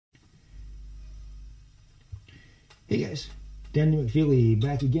Hey guys, Danny McFeeley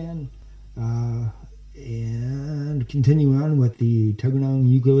back again, and continuing on with the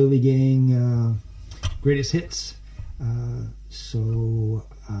Tuggeranong Ukulele Gang greatest hits.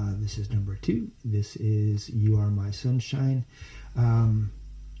 This is number 2. This is You Are My Sunshine.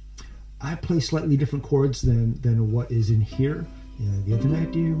 I play slightly different chords than what is in here. The other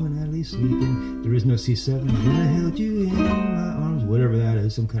night, dear, when I lay sleeping, there is no C7. When I held you in my arms, whatever that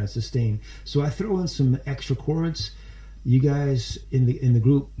is, some kind of sustain. So I throw in some extra chords. You guys in the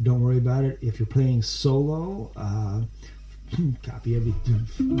group, don't worry about it. If you're playing solo, copy everything,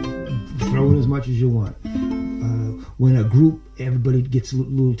 throw in as much as you want. When a group, everybody gets a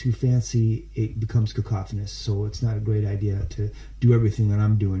little too fancy, it becomes cacophonous. So it's not a great idea to do everything that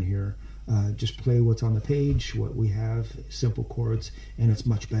I'm doing here. Just play what's on the page, what we have, simple chords, and it's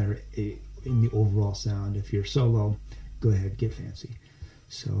much better in the overall sound. If you're solo, go ahead, get fancy.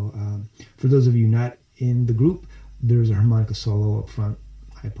 So for those of you not in the group, there's a harmonica solo up front.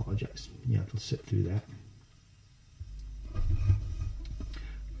 I apologize. You have to sit through that.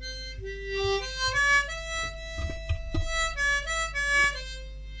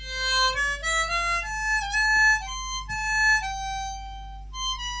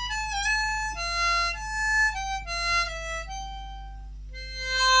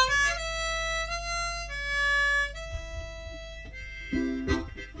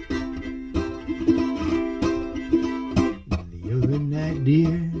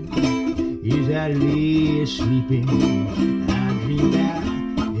 Dear, as I lay sleeping, I dreamed I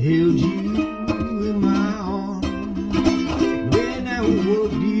held you in my arms. When I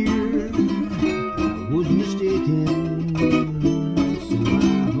woke, dear, I was mistaken. So I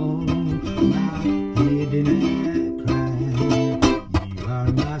hung my head and I cried. You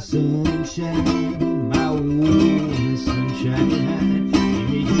are my sunshine, my only sunshine. You make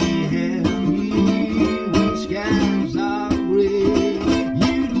me happy when skies are gray.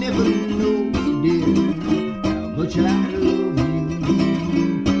 I love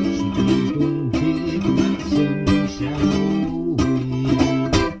you, so please don't take my sunshine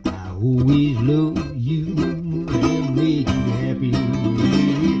away. I always love you and make you happy.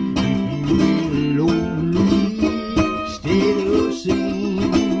 If you feel lonely, stay the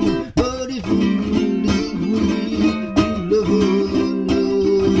same. But if you leave me,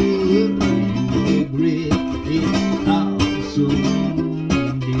 you regret it also.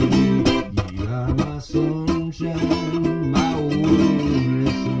 You are my sunshine, my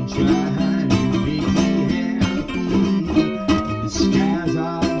only sunshine. You make me happy when the skies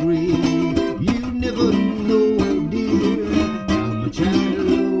are gray. You never know, dear, how much I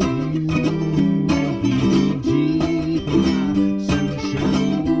love you. Please don't take my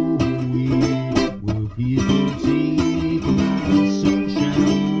sunshine away. Well, please don't take my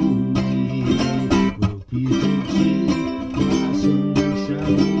sunshine away. Well, please don't take my sunshine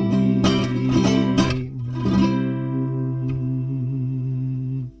away.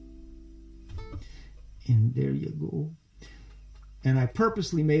 And there you go. And I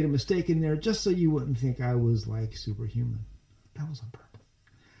purposely made a mistake in there just so you wouldn't think I was like superhuman. That was on purpose.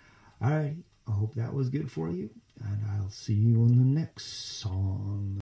 All right. I hope that was good for you. And I'll see you on the next song.